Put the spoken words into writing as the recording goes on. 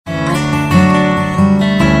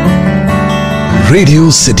Radio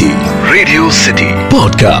city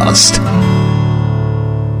podcast.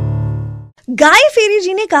 गाय फेरी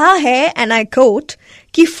जी ने कहा है, एंड आई कोट,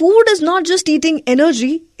 कि food is not just eating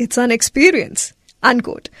energy, it's an experience,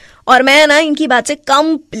 unquote. और मैं ना इनकी बात से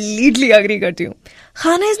कंप्लीटली अग्री करती हूँ।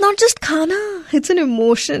 खाना इज नॉट जस्ट खाना, it's an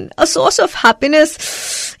emotion, a source of happiness,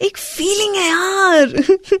 एक फीलिंग है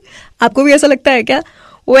यार। आपको भी ऐसा लगता है क्या?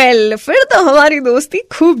 वेल, फिर तो हमारी दोस्ती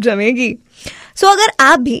खूब जमेगी। सो अगर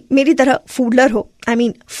आप भी मेरी तरह फूडलर हो, I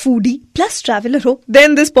mean foodie plus traveller हो,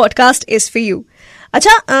 then this podcast is for you.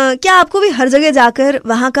 अच्छा, क्या आपको भी हर जगह जाकर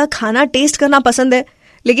वहां का खाना टेस्ट करना पसंद है,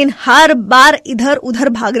 लेकिन हर बार इधर उधर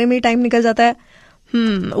भागने में टाइम निकल जाता है?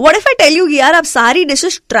 What if I tell you कि यार आप सारी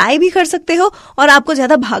डिशेस ट्राई भी कर सकते हो और आपको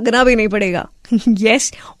ज्यादा भागना भी नहीं पड़ेगा।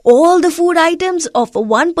 Yes, all the food items of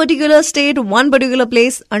one particular state, one particular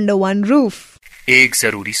place under one roof. एक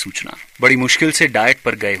जरूरी सूचना, बड़ी मुश्किल से डाइट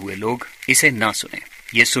पर गए हुए लोग इसे ना सुने।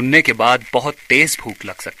 ये सुनने के बाद बहुत तेज भूख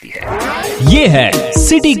लग सकती है। ये है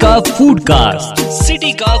सिटी का फूड कास्ट।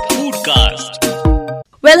 सिटी का food cast.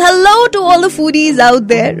 Well, hello to all the foodies out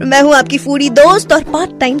there. मैं हूँ आपकी फूडी दोस्त और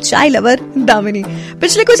part time chai lover Damini.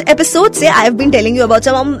 पिछले कुछ एपिसोड से I have been telling you about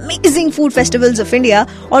some amazing food festivals of India,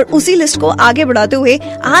 और उसी लिस्ट को आगे बढ़ाते हुए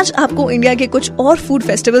आज आपको इंडिया के कुछ और फूड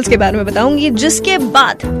फेस्टिवल्स के बारे में बताऊंगी, जिसके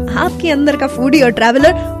बाद आपके अंदर का फूडी और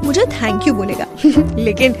ट्रैवलर मुझे थैंक यू बोलेगा।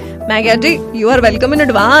 लेकिन मैं क्या जी, you are welcome in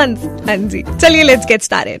advance. हाँ जी, चलिए let's get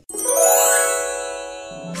started.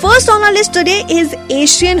 First on our list today is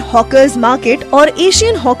Asian Hawkers Market और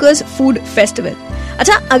Asian Hawkers Food Festival।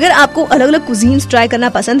 अच्छा, अगर आपको अलग अलग cuisines ट्राई करना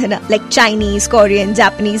पसंद है ना, like Chinese, Korean,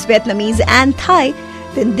 Japanese, Vietnamese and Thai,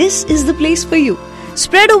 then this is the place for you।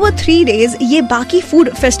 Spread over 3 days, ये बाकी फूड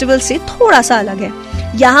फेस्टिवल से थोड़ा सा अलग है।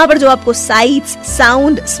 यहाँ पर जो आपको साइट्स,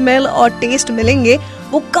 साउंड, स्मेल और टेस्ट मिलेंगे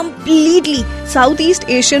वो completely south east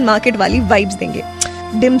Asian market वाली वाइब्स देंगे।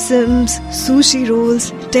 Dimsums, sushi rolls,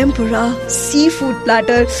 tempura, seafood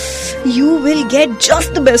platter, you will get just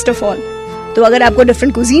the best of all। तो अगर आपको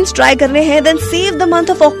डिफरेंट cuisines ट्राई करने हैं, then save the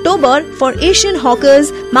month of October for Asian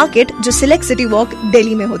Hawkers Market, जो select city walk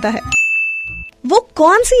Delhi में होता है। वो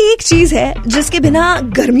कौन सी एक चीज है जिसके बिना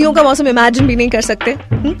गर्मियों का मौसम इमेजिन भी नहीं कर सकते?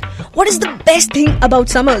 What is the best thing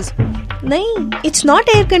about summers? नहीं, it's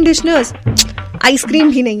not air conditioners,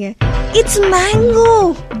 ice cream भी नहीं है, इट्स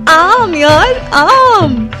मैंगो, आम यार,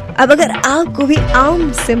 आम। अब अगर आपको भी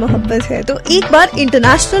आम से मोहब्बत है तो एक बार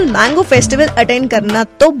इंटरनेशनल मैंगो फेस्टिवल अटेंड करना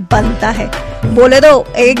तो बनता है। बोले तो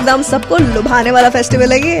एकदम सबको लुभाने वाला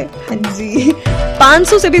फेस्टिवल है ये। हाँ जी,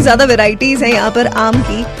 500 से भी ज्यादा वेराइटीज है यहाँ पर आम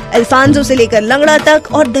की। अल्फांसो से लेकर लंगड़ा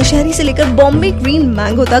तक और दशहरी से लेकर बॉम्बे ग्रीन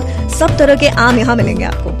मैंगो तक सब तरह के आम यहाँ मिलेंगे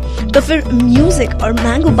आपको। तो फिर म्यूजिक और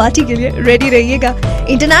मैंगो पार्टी के लिए रेडी रहिएगा।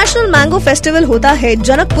 इंटरनेशनल मैंगो फेस्टिवल होता है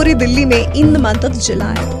जनकपुरी, दिल्ली में in the month of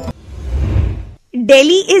July.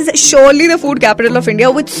 Delhi is surely the food capital of India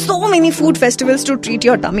with so many food festivals to treat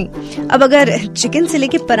your tummy। अब अगर चिकन से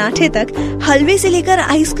लेकर पराठे तक, हलवे से लेकर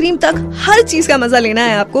आइसक्रीम तक हर चीज का मजा लेना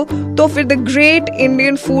है आपको, तो फिर the great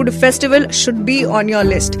Indian food festival should be on your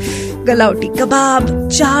list. Galawati कबाब,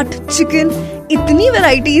 चाट, चिकन, इतनी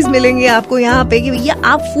वैरायटीज मिलेंगे आपको यहाँ पे कि भैया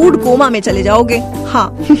आप फूड कोमा में चले जाओगे। हाँ।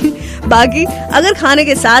 बाकी अगर खाने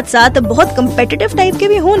के साथ साथ बहुत कम्पिटिटिव टाइप के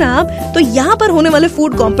भी हो ना आप, तो यहाँ पर होने वाले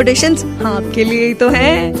फूड कॉम्पिटिशंस आपके लिए ही तो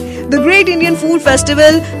हैं। The great Indian food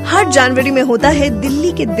festival हर जनवरी में होता है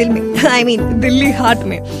दिल्ली के दिल में, आई मीन दिल्ली हार्ट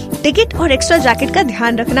में। टिकट और एक्स्ट्रा जैकेट का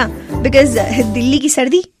ध्यान रखना, बिकॉज दिल्ली की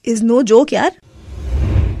सर्दी इज नो जोक यार।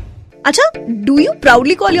 अच्छा, do you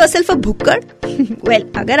proudly call yourself a bhukkad? Well,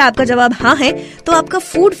 अगर आपका जवाब हाँ है तो आपका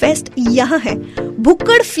फूड फेस्ट यहाँ है।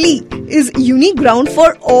 Bhukkad flea is unique ground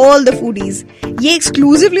for all the foodies. ये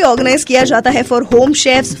एक्सक्लूसिवली ऑर्गेनाइज किया जाता है for home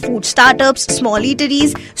chefs, food startups, small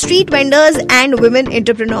eateries, street vendors and women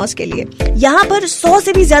entrepreneurs के लिए। यहाँ पर 100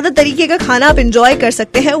 से भी ज्यादा तरीके का खाना आप एंजॉय कर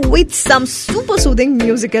सकते हैं with some super soothing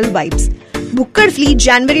musical vibes. Bhukkad flea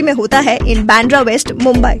जनवरी में होता है इन बांद्रा वेस्ट,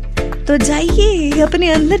 मुंबई। तो जाइए अपने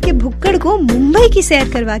अंदर के भुक्कड़ को मुंबई की सैर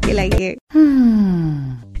करवा के लाइए।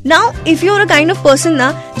 Now if you are a kind of person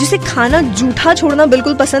ना जिसे खाना जूठा छोड़ना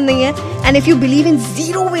बिल्कुल पसंद नहीं है, and if you believe in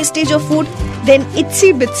zero wastage of food, then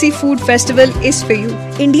Itsy Bitsy food festival is for you.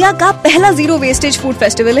 India का पहला जीरो वेस्टेज फूड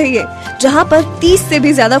फेस्टिवल है ये, जहाँ पर 30 से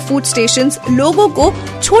भी ज्यादा फूड स्टेशंस लोगों को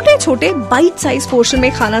छोटे छोटे बाइट साइज पोर्शन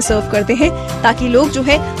में खाना सर्व करते हैं, ताकि लोग जो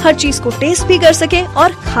है हर चीज को टेस्ट भी कर सके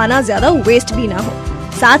और खाना ज्यादा वेस्ट भी ना हो।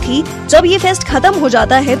 साथ ही जब ये फेस्ट खत्म हो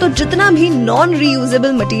जाता है तो जितना भी नॉन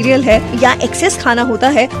रीयूजेबल मटेरियल है या एक्सेस खाना होता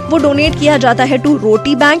है वो डोनेट किया जाता है to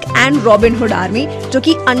Roti bank and Robinhood army, जो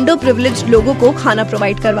कि अंडर प्रिविलेज्ड लोगों को खाना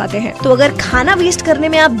प्रोवाइड करवाते हैं। तो अगर खाना वेस्ट करने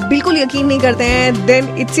में आप बिल्कुल यकीन नहीं करते हैं,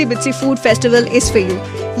 then Itsy Bitsy food festival is for you.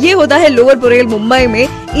 ये होता है लोअर परेल मुंबई में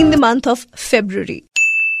in the month of February।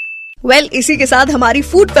 इसी के साथ हमारी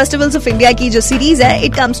फूड फेस्टिवल्स ऑफ इंडिया की जो सीरीज है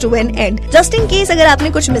it comes to an end. Just in case अगर आपने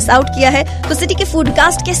कुछ मिस आउट किया है तो सिटी के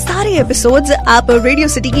फूडकास्ट के सारे एपिसोड्स आप रेडियो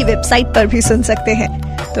सिटी की वेबसाइट पर भी सुन सकते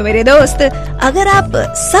हैं। तो मेरे दोस्त, अगर आप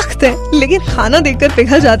सख्त हैं लेकिन खाना देखकर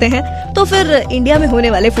पिघल जाते हैं तो फिर इंडिया में होने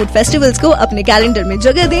वाले फूड फेस्टिवल्स को अपने कैलेंडर में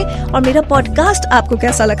जगह दें और मेरा पॉडकास्ट आपको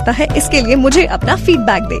कैसा लगता है इसके लिए मुझे अपना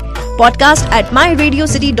फीडबैक दें।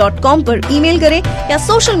 podcast@myradiocity.com पर ईमेल करें या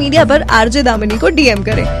सोशल मीडिया पर RJ दामिनी को DM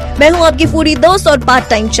करें। मैं हूँ आपकी फूडी दोस्त और part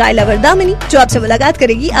time chai lover Damini, जो आपसे मुलाकात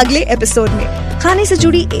करेगी अगले एपिसोड में खाने से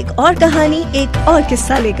जुड़ी एक और कहानी, एक और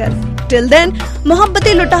किस्सा लेकर। टिल देन,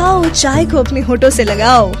 मोहब्बतें लुटाओ, चाय को अपने होठों से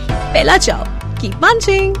लगाओ, पहला चाओ, keep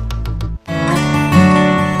munching.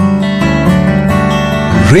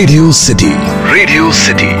 Radio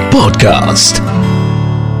city podcast.